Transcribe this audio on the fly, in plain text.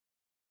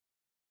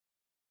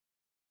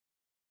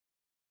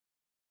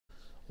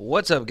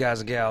What's up,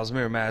 guys and gals?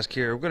 Mirrormask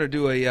here. We're gonna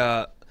do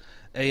a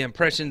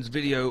impressions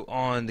video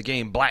on the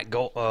game Black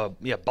Gold.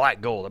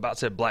 Black Gold. About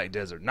said Black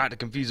Desert. Not to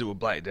confuse it with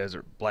Black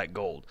Desert. Black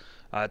Gold.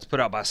 It's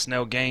put out by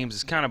Snail Games.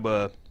 It's kind of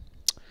a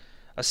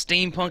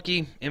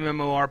steampunky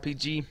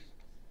MMORPG.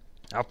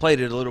 I've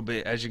played it a little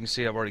bit. As you can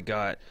see, I've already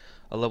got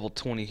a level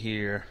 20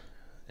 here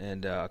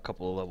and a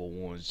couple of level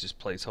 1s, just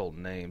placeholder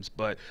names.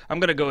 But I'm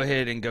gonna go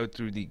ahead and go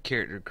through the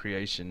character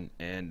creation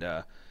and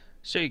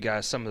show you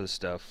guys some of the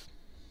stuff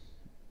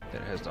that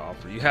it has to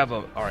offer. You have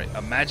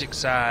a magic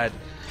side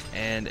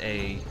and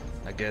I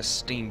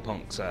guess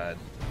steampunk side.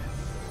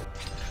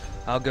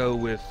 I'll go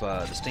with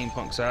the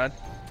steampunk side.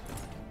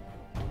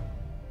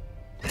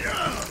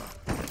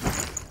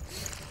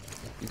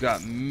 You've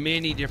got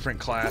many different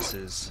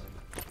classes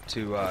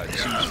to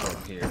choose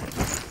from here,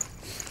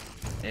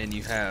 and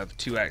you have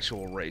 2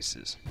 actual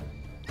races.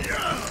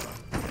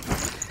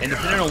 And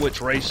depending on which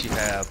race you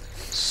have,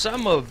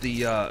 some of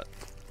the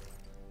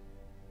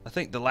I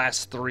think the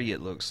last 3,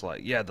 it looks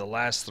like. Yeah, the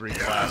last 3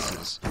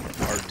 classes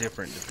are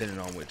different depending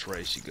on which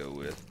race you go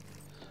with.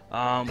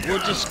 We'll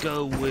just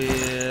go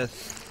with...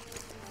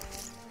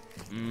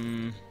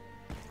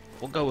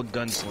 we'll go with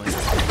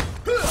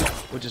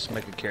Gunslinger. We'll just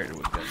make a character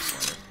with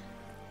Gunslinger.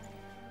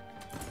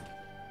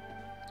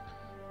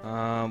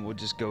 We'll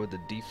just go with the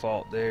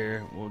default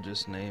there. We'll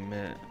just name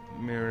it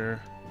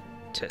Mirror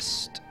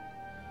Test.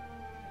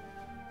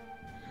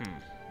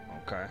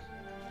 Okay.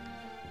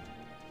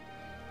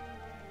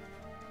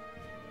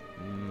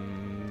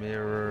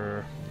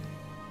 Mirror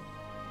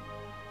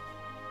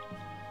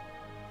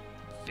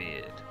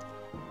Vid.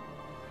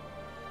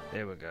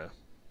 There we go.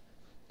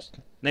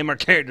 Name our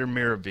character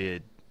Mirror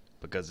Vid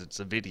because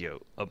it's a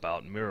video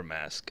about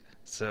Mirrormask,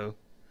 so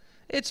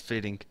it's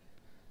fitting.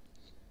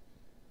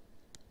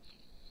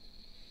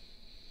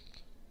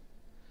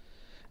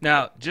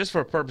 Now, just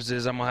for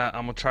purposes, I'm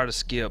gonna try to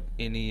skip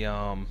any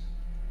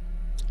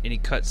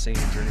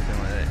cutscenes or anything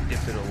like that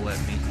if it'll let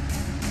me,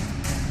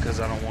 because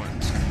I don't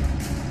want to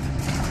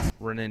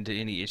run into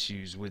any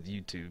issues with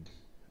YouTube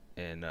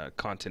and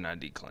content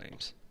ID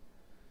claims.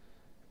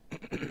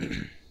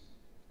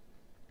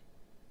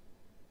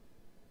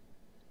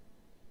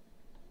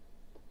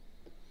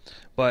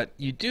 But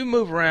you do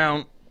move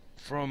around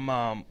from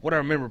what I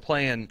remember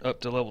playing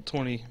up to level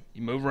 20.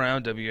 You move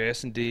around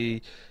WS and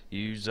D,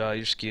 use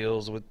your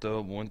skills with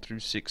the 1 through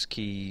 6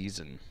 keys,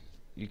 and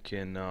you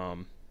can I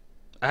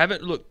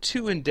haven't looked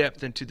too in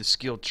depth into the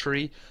skill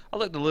tree. I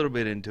looked a little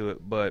bit into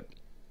it, but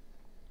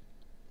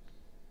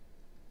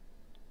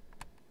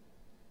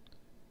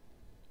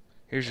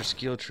here's your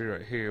skill tree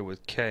right here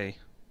with K.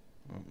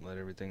 Let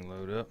everything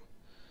load up.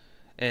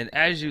 And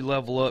as you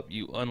level up,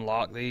 you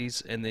unlock these,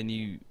 and then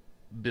you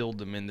build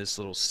them in this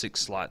little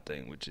 6-slot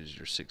thing, which is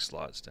your 6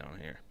 slots down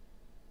here.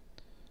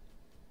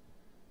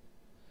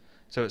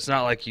 So it's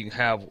not like you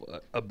have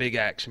a big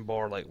action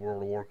bar like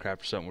World of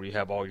Warcraft or something where you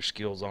have all your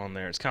skills on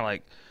there. It's kind of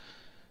like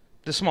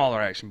the smaller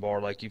action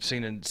bar like you've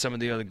seen in some of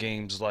the other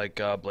games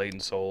like Blade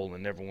and Soul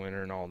and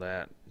Neverwinter and all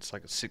that. It's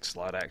like a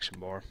 6-slot action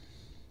bar.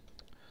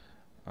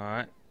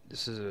 Alright.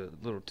 This is a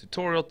little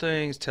tutorial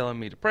thing. It's telling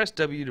me to press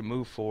W to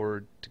move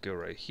forward, to go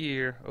right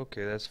here.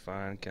 Okay, that's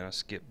fine. Can I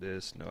skip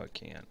this? No, I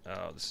can't.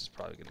 Oh, this is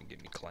probably going to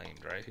get me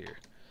claimed right here.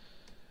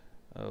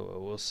 Oh,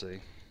 well, we'll see.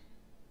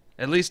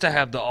 At least I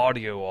have the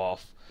audio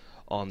off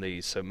on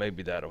these, so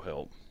maybe that'll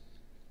help.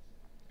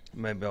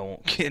 Maybe I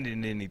won't get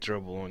in any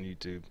trouble on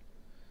YouTube.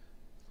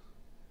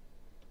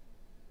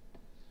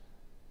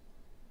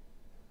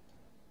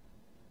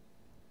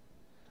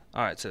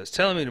 Alright, so it's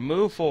telling me to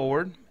move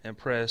forward and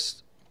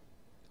press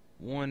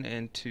 1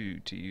 and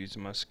 2 to use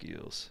my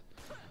skills.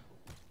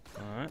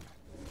 Alright.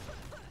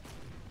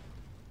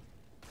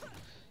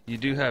 You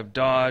do have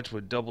dodge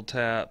with double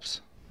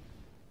taps.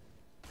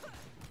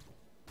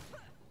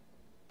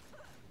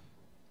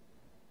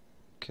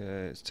 Okay,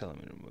 it's telling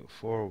me to move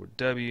forward with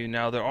W.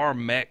 Now there are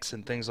mechs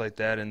and things like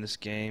that in this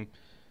game.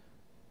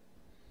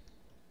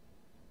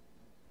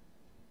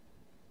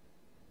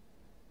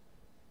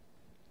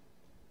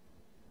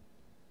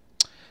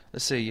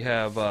 Let's see, you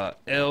have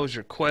L's,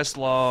 your quest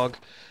log.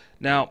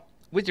 Now,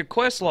 with your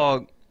quest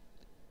log,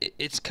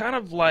 it's kind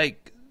of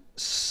like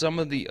some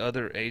of the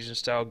other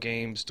Asian-style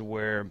games to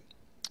where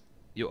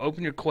you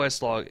open your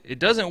quest log. It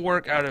doesn't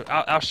work out of...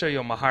 I'll show you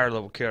on my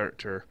higher-level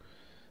character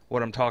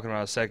what I'm talking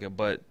about in a second,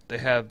 but they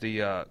have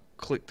the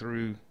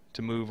click-through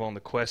to move on the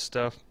quest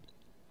stuff,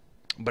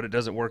 but it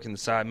doesn't work in the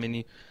side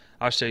menu.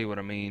 I'll show you what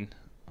I mean.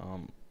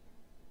 Can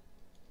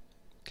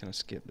I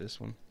skip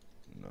this one?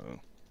 No.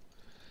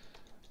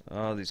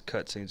 Oh, these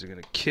cutscenes are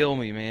going to kill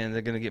me, man.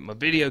 They're going to get my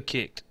video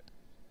kicked.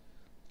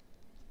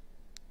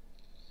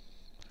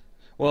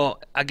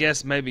 Well, I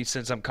guess maybe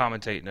since I'm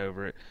commentating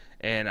over it,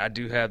 and I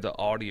do have the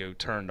audio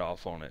turned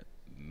off on it,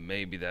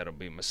 maybe that'll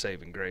be my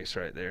saving grace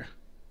right there.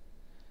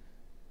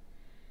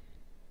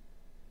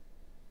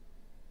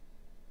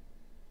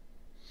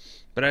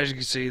 But as you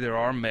can see, there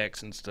are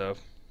mechs and stuff.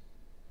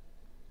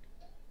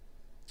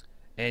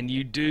 And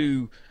you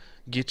do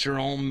get your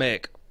own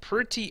mech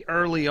pretty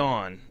early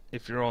on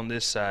if you're on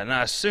this side, and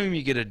I assume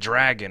you get a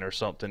dragon or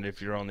something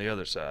if you're on the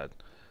other side.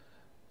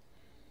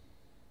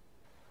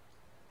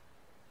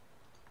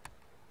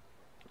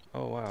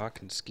 Oh wow, I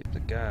can skip the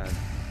guide.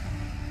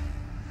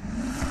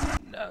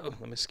 No,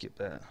 let me skip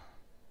that.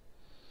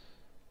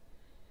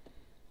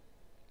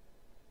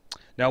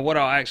 Now what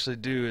I'll actually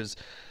do is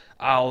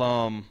I'll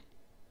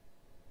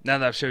now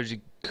that I've showed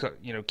you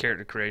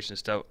character creation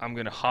stuff, I'm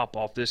gonna hop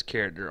off this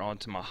character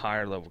onto my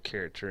higher level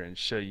character and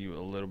show you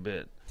a little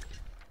bit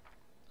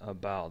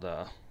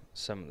about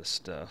some of the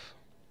stuff,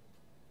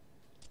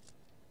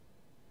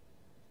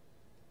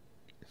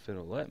 if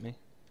it'll let me.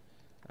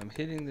 I'm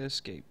hitting the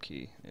escape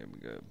key. There we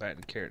go. Back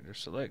to character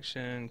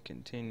selection,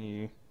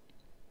 continue.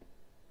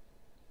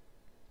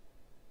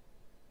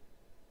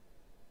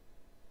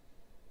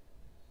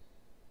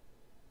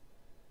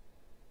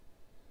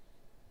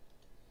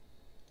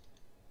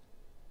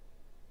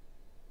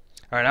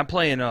 Alright, I'm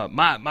playing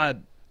my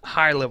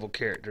high level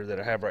character that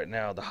I have right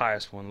now, the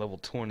highest one, level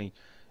 20,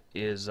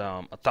 is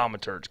a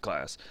Thaumaturge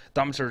class.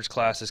 Thaumaturge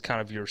class is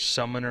kind of your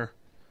summoner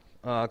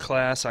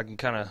class. I can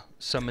kind of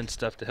summon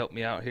stuff to help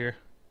me out here,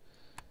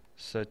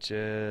 such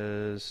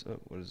as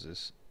what is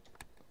this?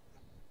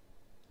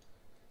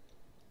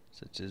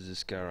 Such as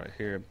this guy right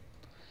here.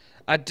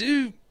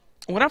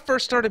 When I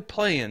first started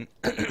playing,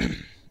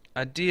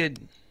 I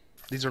did.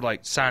 These are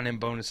like sign-in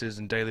bonuses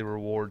and daily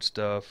reward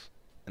stuff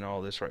and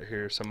all this right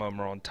here. Some of them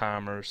are on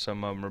timers.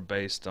 Some of them are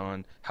based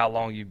on how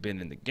long you've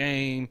been in the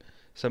game.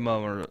 Some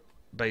of them are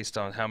based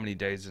on how many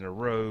days in a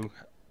row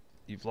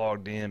you've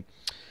logged in.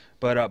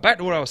 But back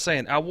to what I was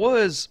saying, I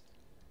was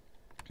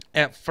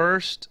at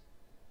first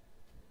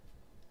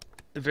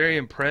very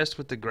impressed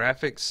with the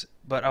graphics,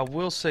 but I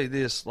will say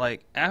this,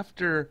 like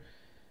after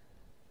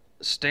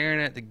staring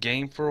at the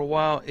game for a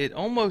while, it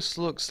almost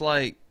looks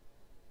like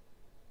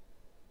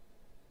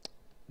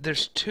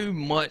there's too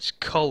much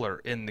color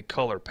in the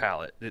color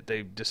palette that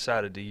they've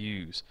decided to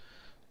use.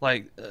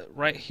 Like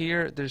right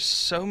here, there's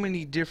so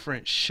many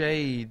different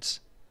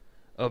shades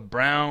of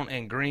brown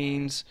and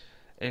greens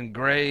and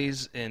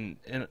grays and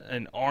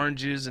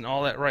oranges and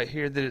all that right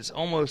here that it's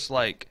almost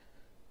like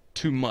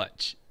too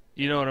much.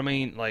 You know what I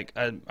mean? Like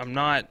I'm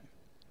not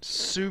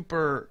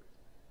super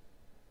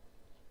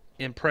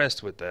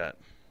impressed with that.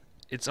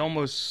 It's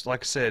almost,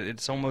 like I said,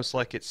 it's almost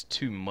like it's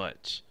too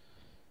much.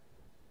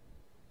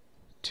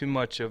 Too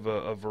much of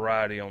a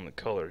variety on the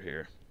color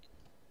here.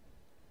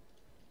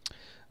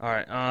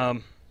 Alright,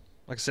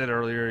 like I said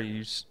earlier, you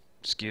use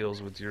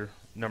skills with your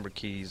number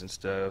keys and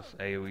stuff,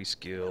 AoE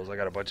skills. I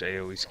got a bunch of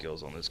AoE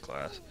skills on this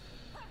class.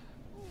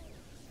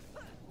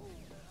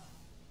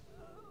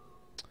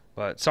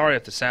 But sorry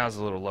if the sound's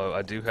a little low.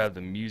 I do have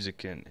the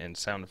music and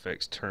sound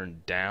effects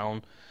turned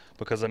down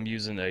because I'm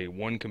using a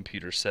one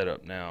computer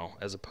setup now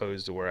as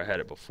opposed to where I had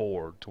it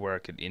before, to where I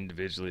could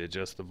individually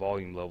adjust the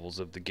volume levels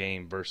of the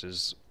game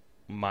versus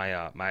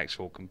my my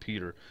actual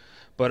computer.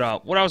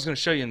 But what I was going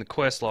to show you in the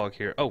quest log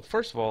here. Oh,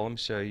 first of all, let me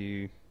show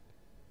you.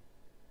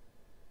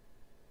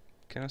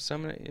 Can I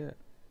summon it yet?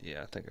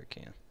 Yeah, I think I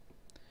can.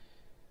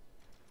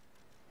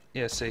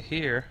 Yeah, see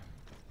here.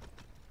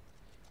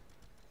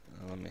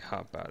 Let me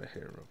hop out of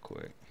here real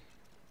quick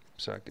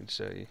so I can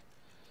show you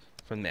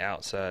from the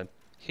outside.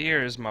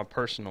 Here is my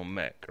personal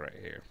mech right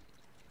here.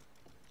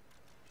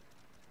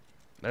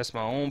 That's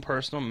my own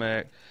personal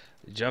mech.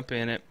 You jump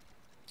in it.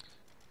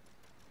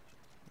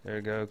 There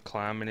you go,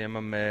 climbing in my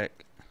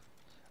mech.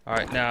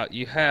 Alright, now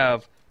you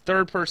have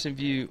third person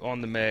view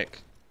on the mech.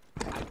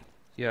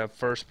 You have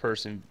first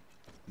person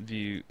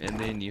view, and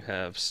then you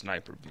have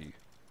sniper view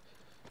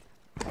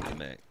on the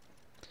mech.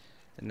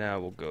 And now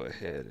we'll go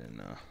ahead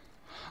and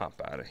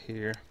hop out of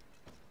here.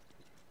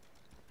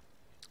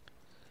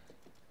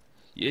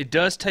 It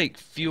does take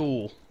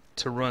fuel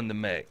to run the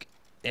mech,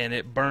 and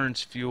it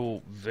burns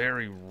fuel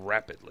very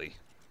rapidly.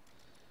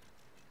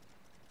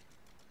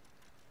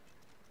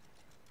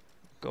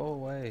 Go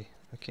away.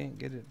 I can't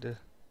get it to...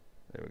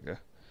 There we go.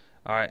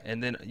 Alright,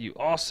 and then you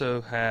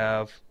also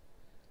have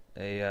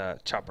a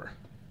chopper.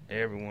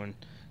 Everyone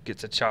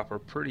gets a chopper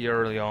pretty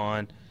early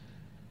on.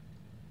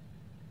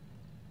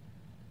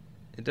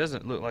 It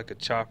doesn't look like a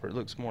chopper. It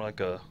looks more like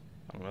a,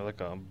 I don't know,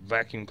 like a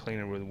vacuum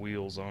cleaner with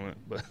wheels on it,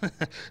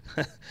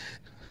 but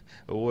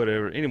or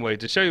whatever. Anyway,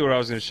 to show you what I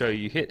was going to show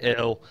you, you hit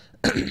L.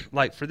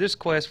 Like for this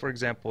quest, for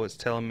example, it's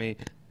telling me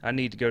I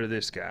need to go to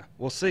this guy.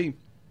 Well, see,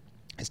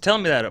 it's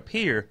telling me that up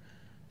here,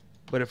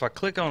 but if I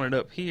click on it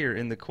up here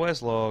in the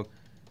quest log,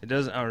 it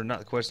doesn't, or not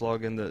the quest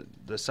log, in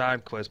the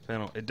side quest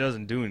panel, it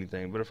doesn't do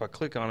anything. But if I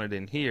click on it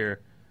in here,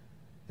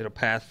 it'll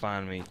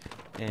pathfind me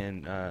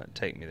and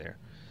take me there.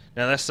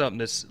 Now that's something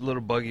that's a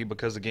little buggy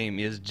because the game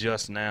is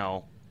just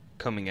now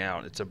coming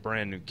out. It's a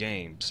brand new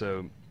game,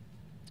 so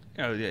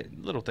you know,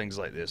 little things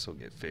like this will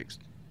get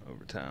fixed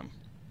over time.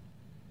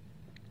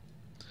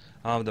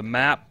 The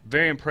map,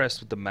 very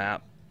impressed with the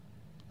map.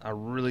 I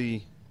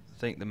really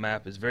think the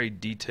map is very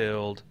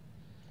detailed.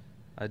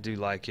 I do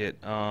like it.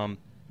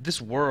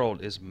 This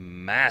world is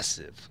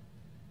massive.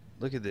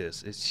 Look at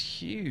this. It's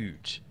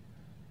huge.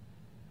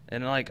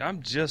 And like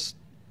I'm just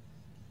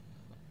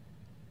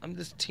I'm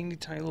this teeny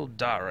tiny little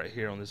dot right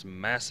here on this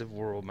massive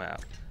world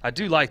map. I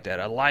do like that.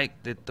 I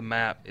like that the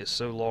map is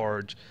so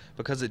large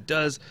because it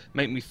does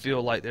make me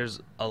feel like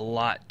there's a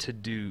lot to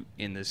do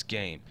in this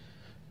game.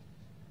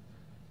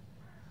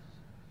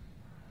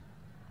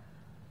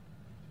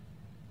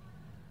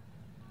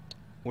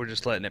 We're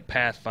just letting it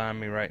pathfind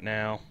me right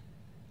now.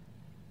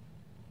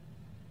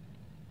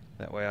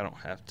 That way I don't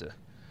have to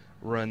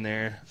run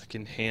there. I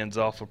can hands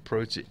off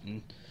approach it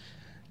and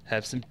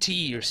have some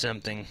tea or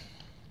something.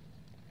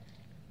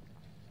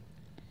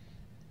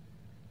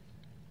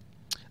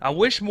 I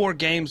wish more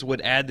games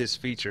would add this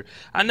feature.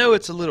 I know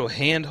it's a little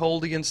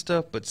hand-holdy and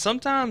stuff, but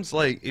sometimes,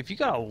 like, if you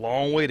got a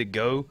long way to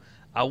go,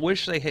 I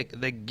wish they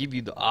give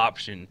you the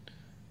option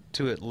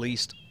to at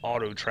least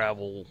auto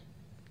travel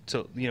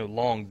to, you know,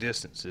 long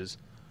distances,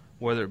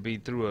 whether it be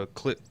through a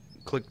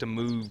click to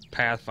move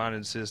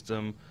pathfinding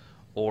system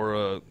or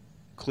a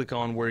click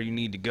on where you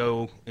need to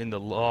go in the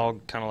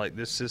log, kind of like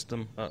this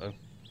system.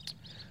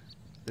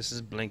 This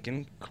is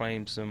blinking.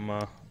 Claim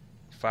some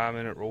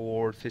 5-minute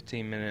reward,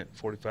 15-minute,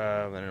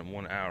 45, and a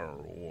 1-hour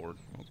reward.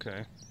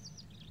 Okay.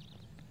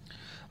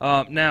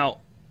 Now,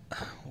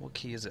 what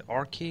key is it?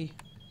 R key?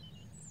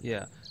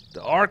 Yeah.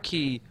 The R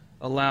key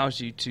allows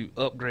you to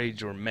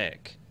upgrade your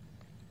mech.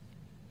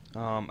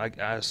 I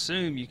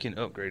assume you can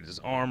upgrade his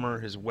armor,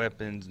 his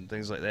weapons, and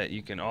things like that.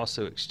 You can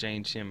also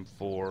exchange him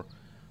for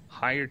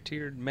higher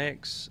tiered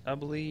mechs, I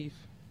believe.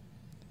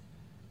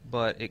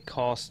 But it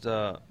costs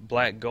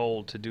black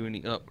gold to do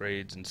any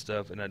upgrades and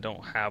stuff, and I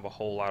don't have a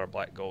whole lot of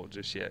black gold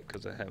just yet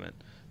because I haven't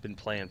been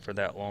playing for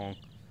that long.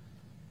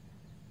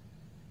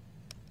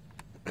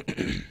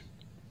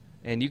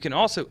 And you can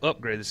also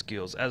upgrade the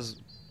skills as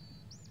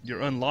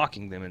you're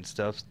unlocking them and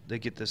stuff. They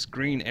get this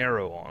green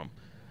arrow on them.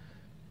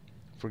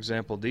 For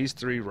example, these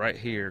 3 right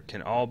here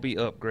can all be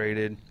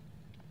upgraded,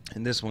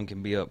 and this one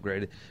can be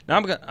upgraded. Now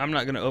I'm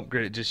not going to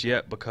upgrade it just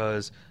yet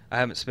because I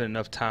haven't spent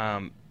enough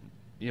time,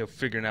 you know,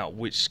 figuring out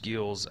which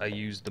skills I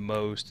use the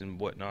most and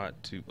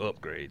whatnot to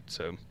upgrade.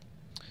 So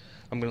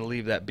I'm going to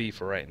leave that be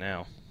for right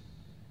now.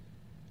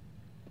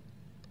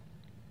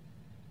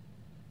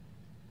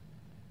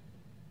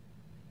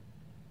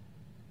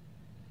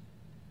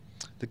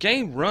 The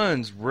game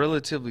runs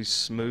relatively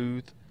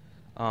smooth.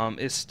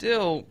 It's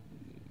still,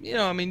 you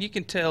know, I mean, you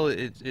can tell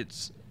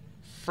it's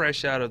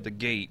fresh out of the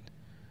gate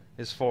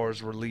as far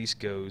as release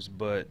goes,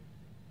 but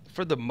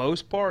for the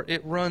most part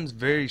it runs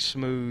very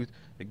smooth.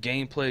 The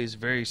gameplay is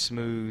very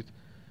smooth.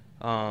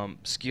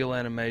 Skill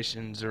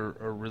animations are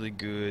really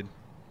good.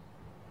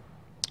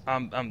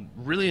 I'm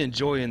really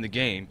enjoying the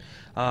game.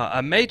 I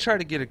may try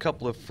to get a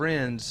couple of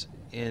friends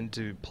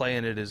into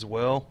playing it as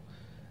well,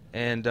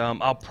 and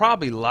I'll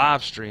probably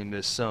live stream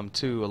this some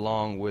too,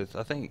 along with,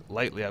 I think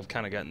lately I've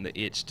kind of gotten the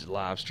itch to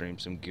live stream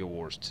some Guild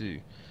Wars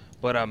too,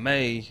 but I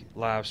may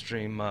live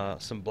stream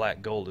some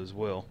Black Gold as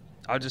well.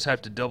 I'll just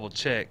have to double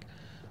check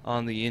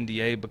on the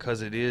NDA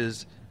because it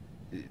is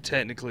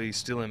technically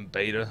still in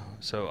beta,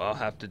 so I'll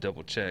have to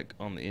double check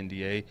on the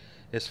NDA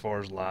as far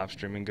as live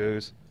streaming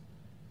goes.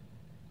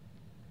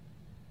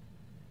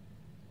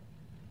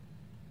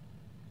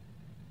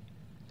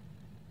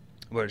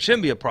 But it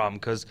shouldn't be a problem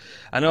because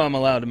I know I'm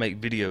allowed to make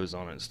videos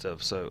on it and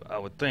stuff, so I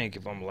would think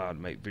if I'm allowed to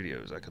make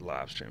videos I could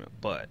live stream it,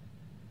 but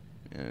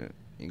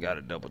you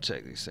gotta double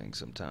check these things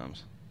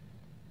sometimes.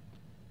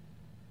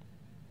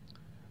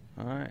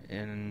 Alright,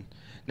 and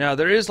now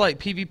there is like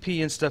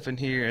PvP and stuff in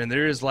here, and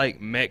there is like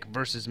mech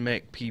versus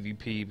mech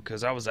PvP,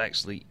 because I was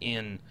actually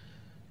in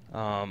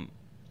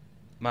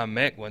my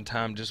mech one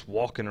time just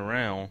walking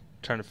around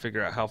trying to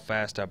figure out how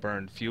fast I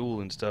burned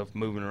fuel and stuff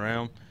moving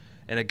around,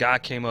 and a guy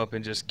came up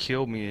and just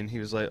killed me, and he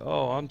was like,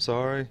 "Oh, I'm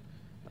sorry,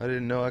 I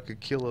didn't know I could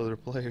kill other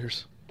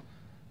players."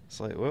 It's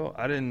like, well,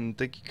 I didn't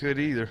think you could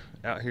either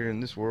out here in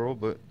this world,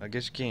 but I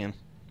guess you can.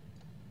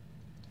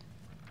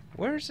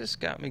 Where's this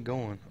got me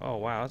going? Oh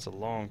wow, that's a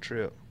long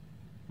trip.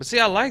 But see,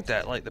 I like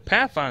that. Like, the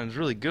pathfinding is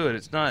really good.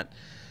 It's not,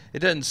 it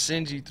doesn't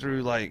send you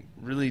through like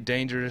really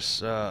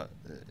dangerous. You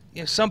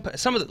know, some of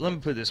the, let me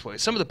put it this way: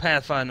 some of the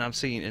pathfinding I've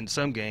seen in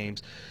some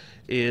games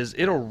is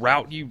it'll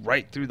route you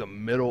right through the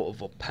middle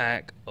of a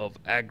pack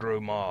of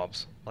aggro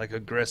mobs, like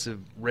aggressive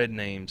red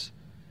names,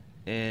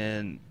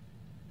 and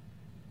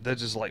they'll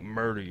just like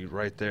murder you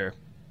right there.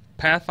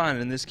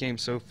 Pathfinding in this game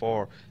so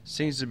far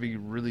seems to be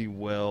really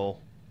well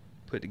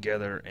put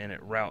together, and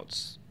it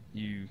routes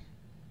you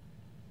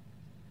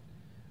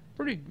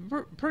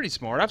pretty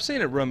smart. I've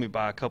seen it run me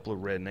by a couple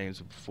of red names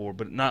before,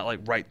 but not like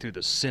right through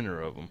the center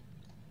of them.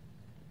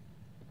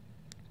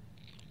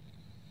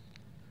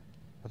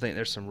 I think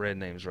there's some red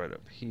names right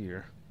up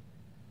here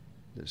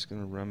that's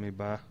gonna run me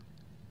by.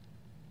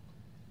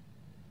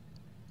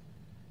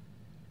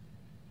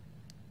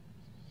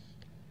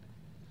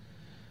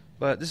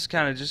 But this is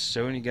kind of just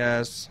showing you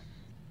guys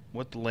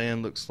what the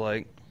land looks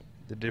like,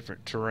 the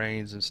different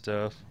terrains and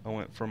stuff. I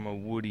went from a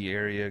woody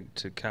area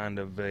to kind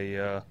of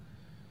a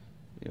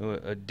you know,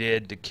 a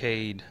dead,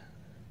 decayed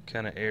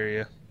kind of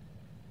area.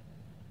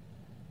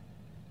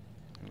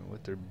 I don't know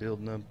what they're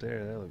building up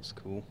there. That looks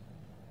cool.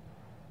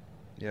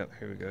 Yep,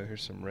 here we go.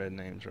 Here's some red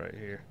names right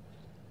here.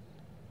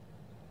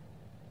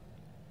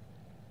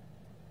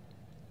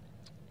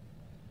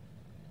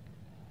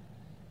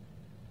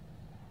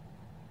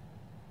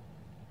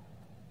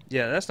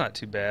 Yeah, that's not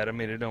too bad. I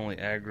mean, it only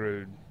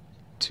aggroed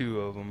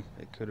 2 of them.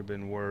 It could have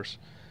been worse.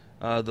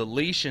 The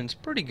leashing's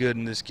pretty good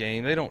in this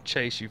game. They don't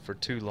chase you for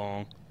too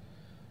long,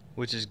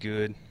 which is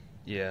good.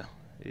 Yeah,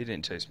 he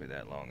didn't chase me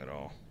that long at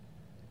all.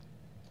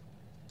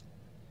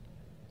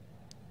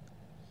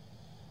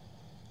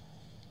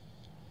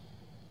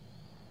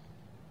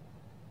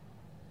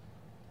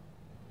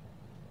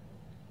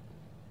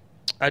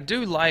 I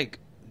do like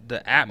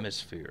the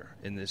atmosphere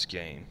in this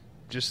game.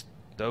 Just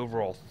the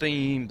overall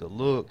theme, the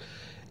look.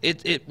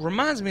 It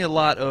reminds me a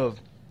lot of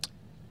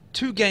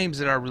 2 games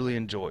that I really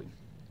enjoyed.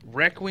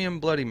 Requiem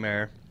Bloody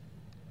Mare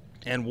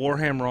and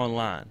Warhammer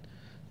Online.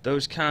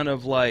 Those kind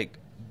of like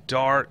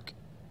dark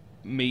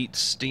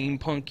meets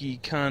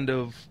steampunky kind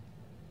of,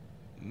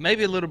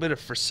 maybe a little bit of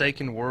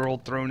Forsaken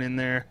World thrown in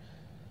there.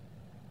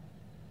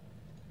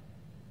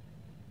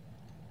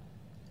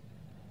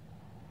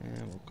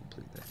 And we'll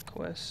complete that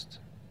quest.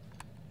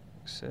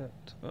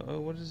 Accept. Uh-oh,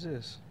 what is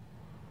this?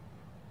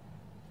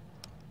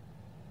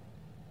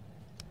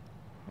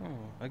 Oh,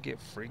 I get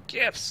free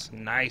gifts.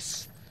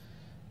 Nice.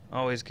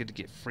 Always good to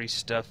get free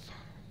stuff.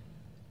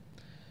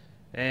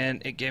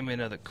 And it gave me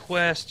another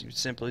quest. You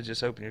simply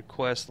just open your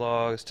quest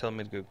logs, tell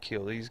me to go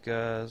kill these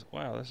guys.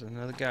 Wow, there's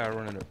another guy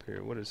running up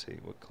here. What is he?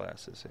 What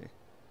class is he?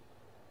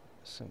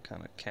 Some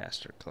kind of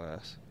caster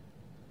class.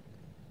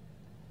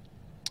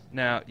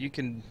 Now, you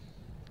can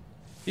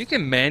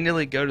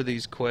manually go to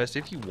these quests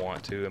if you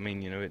want to. I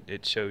mean, you know,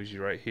 it shows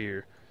you right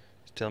here.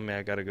 It's telling me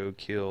I gotta go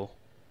kill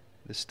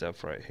this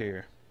stuff right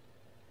here.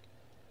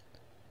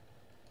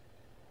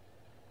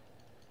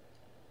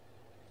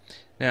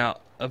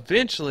 Now,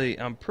 eventually,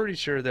 I'm pretty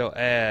sure they'll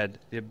add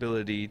the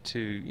ability to,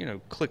 you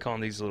know, click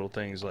on these little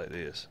things like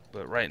this.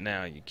 But right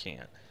now, you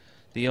can't.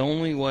 The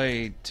only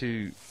way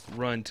to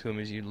run to them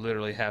is you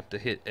literally have to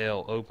hit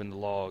L, open the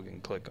log,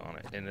 and click on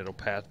it, and it'll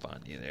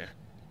pathfind you there.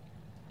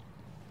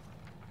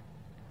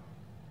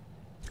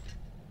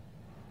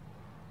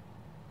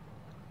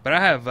 But I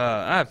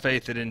have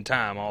faith that in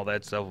time all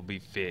that stuff will be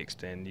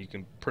fixed, and you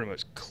can pretty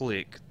much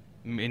click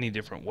many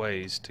different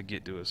ways to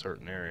get to a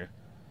certain area.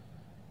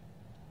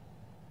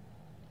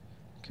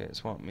 Okay,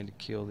 it's wanting me to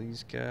kill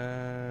these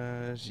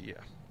guys. Yeah.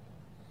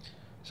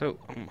 So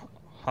I'm gonna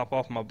hop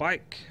off my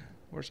bike.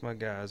 Where's my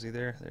guy? Is he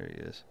there? There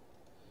he is.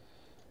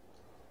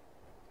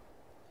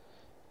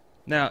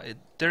 Now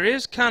there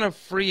is kind of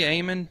free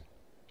aiming,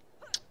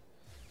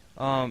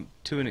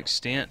 to an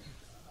extent.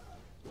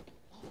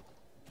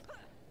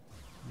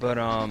 But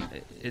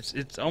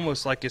it's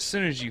almost like as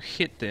soon as you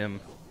hit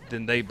them,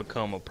 then they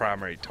become a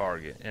primary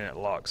target, and it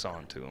locks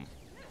onto them.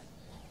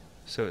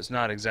 So it's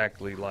not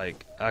exactly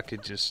like I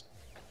could just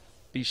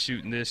be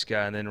shooting this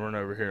guy and then run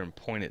over here and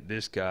point at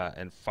this guy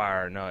and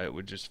fire. No, it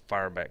would just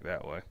fire back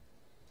that way.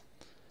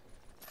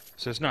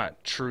 So it's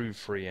not true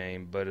free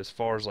aim, but as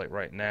far as like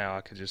right now,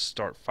 I could just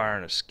start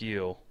firing a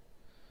skill,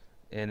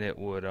 and it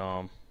would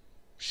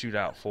shoot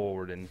out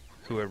forward, and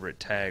whoever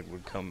it tagged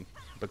would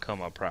become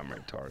my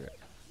primary target.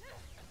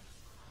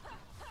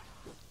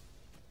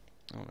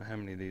 I don't know how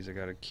many of these I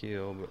gotta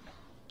kill, but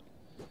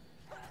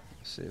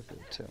let's see if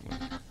it'll tell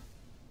me.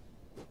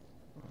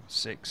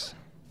 6.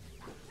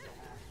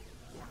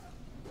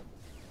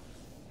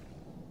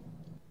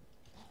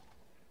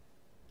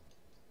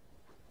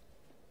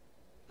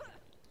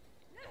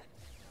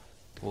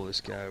 Pull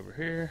this guy over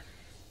here.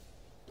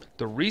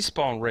 The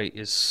respawn rate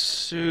is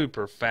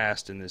super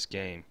fast in this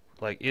game.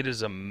 Like, it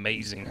is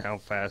amazing how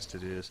fast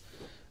it is.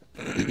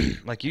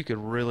 Like, you could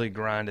really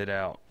grind it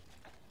out.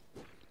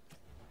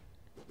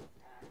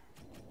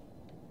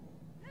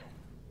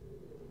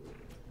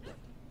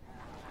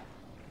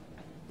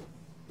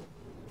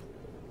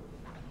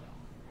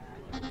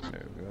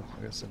 There we go.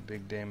 I got some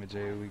big damage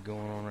AoE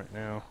going on right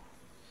now.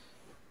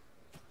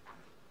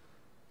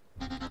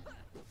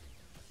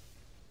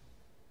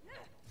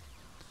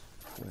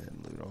 Go ahead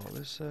and loot all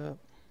this up.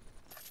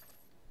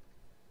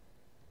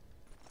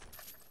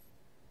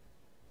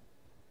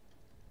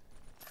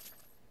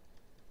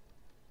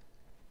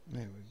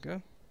 There we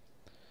go.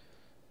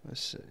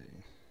 Let's see.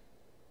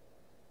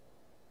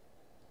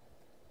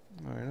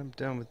 Alright, I'm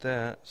done with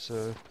that,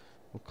 so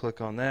we'll click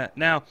on that.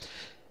 Now,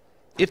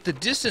 if the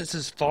distance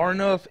is far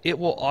enough, it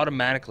will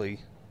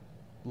automatically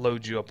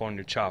load you up on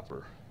your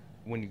chopper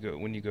when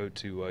you go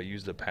to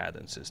use the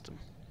pathing system.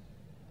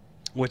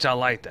 Which I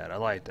like that. I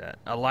like that.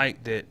 I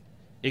like that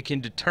it can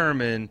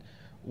determine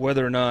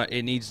whether or not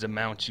it needs to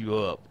mount you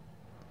up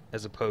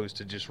as opposed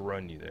to just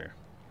run you there.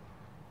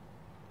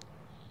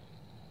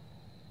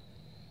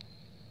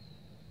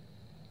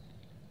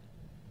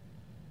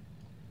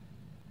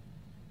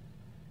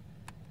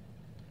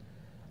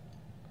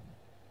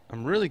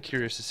 I'm really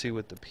curious to see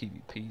what the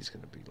PvP is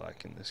going to be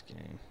like in this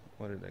game.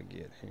 What did I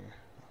get here?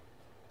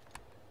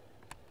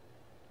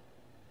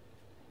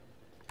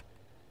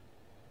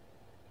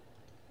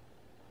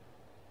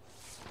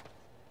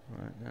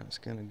 Alright, now it's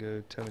going to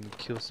go tell me to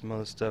kill some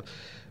other stuff.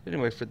 But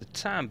anyway, for the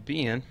time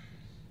being,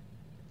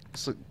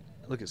 let's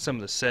look at some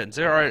of the settings.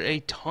 There are a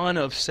ton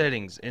of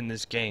settings in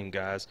this game,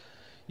 guys.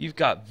 You've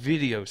got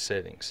video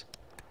settings.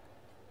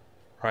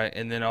 right?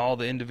 And then all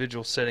the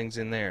individual settings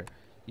in there.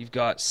 You've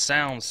got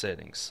sound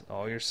settings,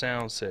 all your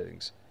sound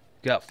settings.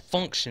 You've got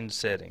function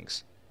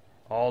settings,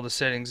 all the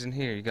settings in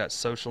here. You got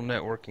social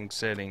networking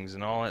settings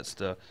and all that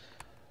stuff.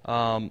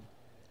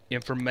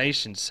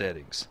 Information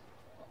settings,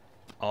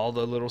 all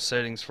the little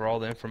settings for all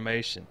the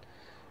information.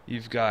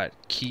 You've got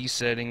key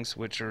settings,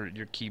 which are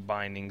your key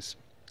bindings,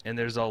 and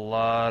there's a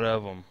lot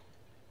of them.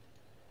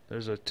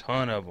 There's a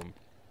ton of them.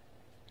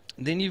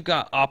 Then you've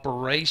got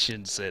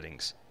operation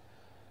settings.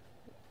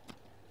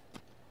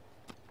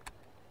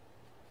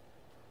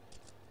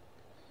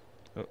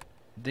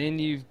 Then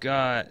you've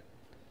got,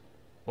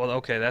 well,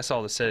 okay, that's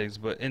all the settings,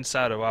 but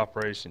inside of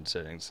operation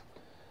settings,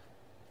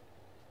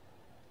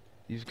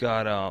 you've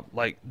got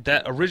like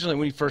that. Originally,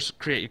 when you first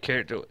create your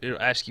character,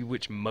 it'll ask you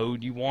which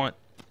mode you want,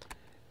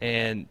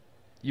 and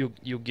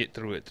you'll get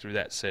through it through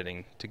that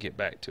setting to get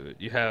back to it.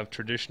 You have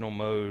traditional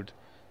mode,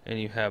 and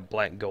you have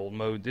black gold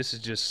mode. This is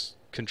just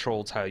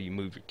controls how you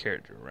move your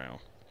character around.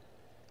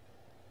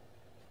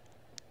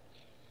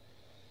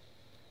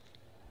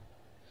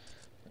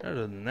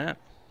 Other than that,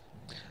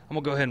 I'm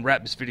gonna go ahead and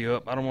wrap this video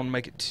up. I don't want to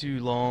make it too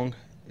long.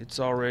 It's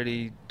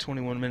already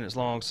 21 minutes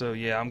long, so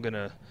yeah, I'm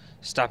gonna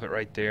stop it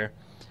right there.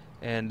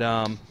 And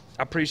I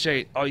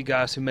appreciate all you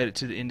guys who made it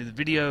to the end of the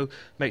video.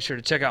 Make sure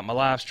to check out my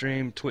live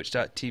stream,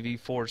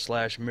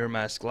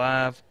 twitch.tv/mirrormask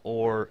live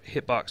or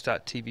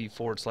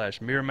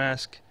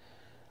hitbox.tv/mirrormask.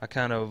 I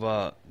kind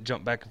of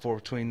jump back and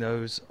forth between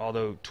those,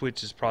 although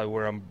Twitch is probably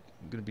where I'm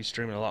going to be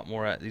streaming a lot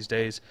more at these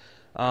days.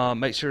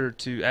 Make sure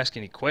to ask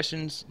any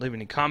questions, leave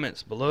any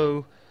comments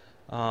below.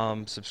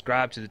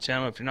 Subscribe to the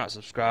channel if you're not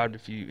subscribed,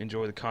 if you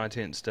enjoy the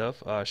content and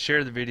stuff.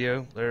 Share the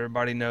video, let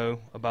everybody know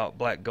about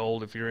Black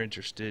Gold if you're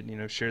interested. You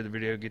know, share the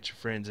video, get your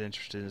friends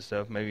interested and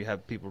stuff, maybe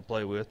have people to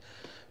play with.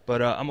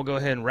 But I'm going to go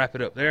ahead and wrap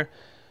it up there.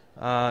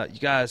 You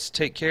guys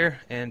take care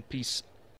and peace.